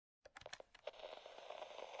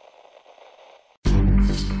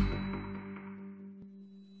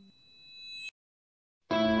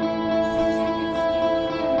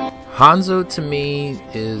Hanzo to me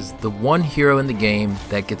is the one hero in the game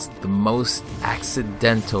that gets the most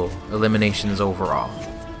accidental eliminations overall.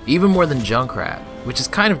 Even more than Junkrat, which is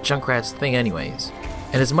kind of Junkrat's thing anyways.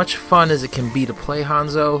 And as much fun as it can be to play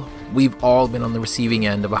Hanzo, we've all been on the receiving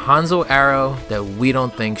end of a Hanzo arrow that we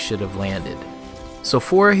don't think should have landed. So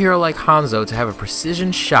for a hero like Hanzo to have a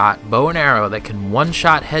precision shot bow and arrow that can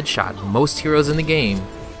one-shot headshot most heroes in the game,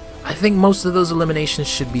 I think most of those eliminations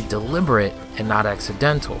should be deliberate and not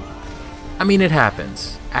accidental. I mean, it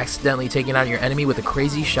happens. Accidentally taking out your enemy with a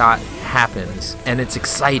crazy shot happens, and it's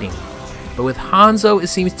exciting. But with Hanzo, it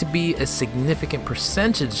seems to be a significant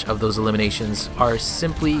percentage of those eliminations are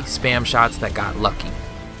simply spam shots that got lucky.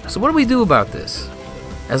 So what do we do about this?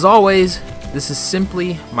 As always, this is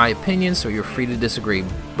simply my opinion, so you're free to disagree.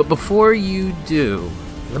 But before you do,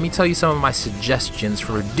 let me tell you some of my suggestions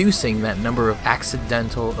for reducing that number of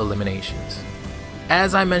accidental eliminations.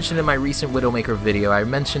 As I mentioned in my recent Widowmaker video, I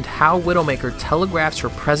mentioned how Widowmaker telegraphs her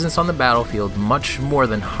presence on the battlefield much more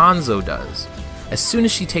than Hanzo does. As soon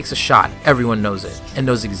as she takes a shot, everyone knows it, and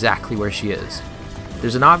knows exactly where she is.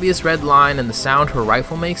 There's an obvious red line, and the sound her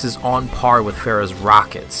rifle makes is on par with Pharah's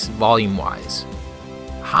rockets, volume-wise.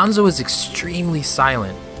 Hanzo is extremely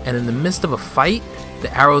silent, and in the midst of a fight,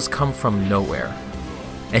 the arrows come from nowhere.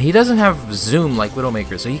 And he doesn't have zoom like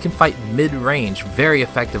Widowmaker, so he can fight mid-range very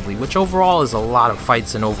effectively, which overall is a lot of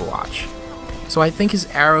fights in Overwatch. So I think his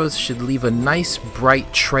arrows should leave a nice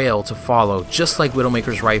bright trail to follow, just like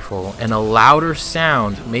Widowmaker's rifle, and a louder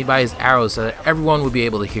sound made by his arrows so that everyone would be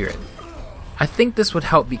able to hear it. I think this would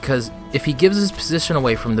help because if he gives his position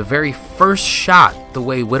away from the very first shot the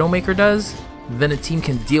way Widowmaker does, then a team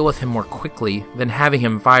can deal with him more quickly than having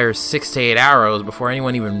him fire 6 to 8 arrows before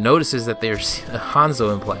anyone even notices that there's a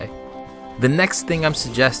Hanzo in play. The next thing I'm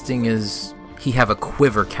suggesting is he have a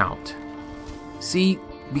quiver count. See,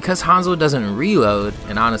 because Hanzo doesn't reload,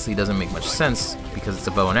 and honestly doesn't make much sense because it's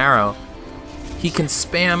a bow and arrow, he can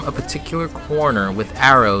spam a particular corner with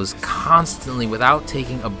arrows constantly without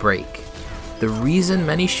taking a break. The reason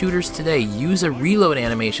many shooters today use a reload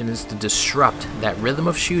animation is to disrupt that rhythm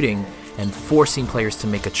of shooting and forcing players to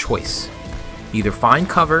make a choice. Either find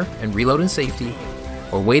cover and reload in safety,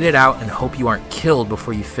 or wait it out and hope you aren't killed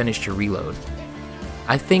before you finish your reload.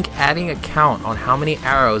 I think adding a count on how many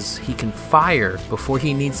arrows he can fire before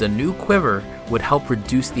he needs a new quiver would help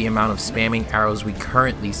reduce the amount of spamming arrows we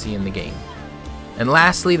currently see in the game. And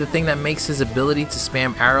lastly, the thing that makes his ability to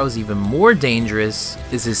spam arrows even more dangerous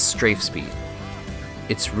is his strafe speed.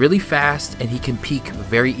 It's really fast and he can peek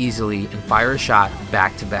very easily and fire a shot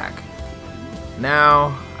back to back.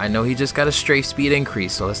 Now, I know he just got a strafe speed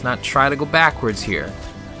increase, so let's not try to go backwards here.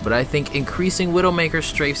 But I think increasing Widowmaker's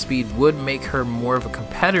strafe speed would make her more of a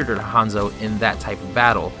competitor to Hanzo in that type of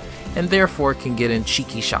battle, and therefore can get in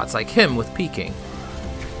cheeky shots like him with peeking.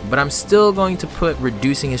 But I'm still going to put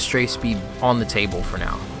reducing his strafe speed on the table for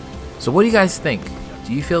now. So what do you guys think?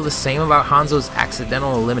 Do you feel the same about Hanzo's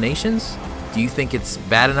accidental eliminations? Do you think it's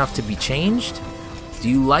bad enough to be changed? Do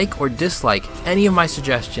you like or dislike any of my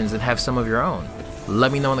suggestions and have some of your own?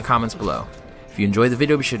 Let me know in the comments below. If you enjoyed the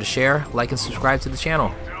video, be sure to share, like, and subscribe to the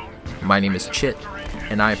channel. My name is Chit,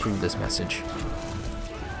 and I approve this message.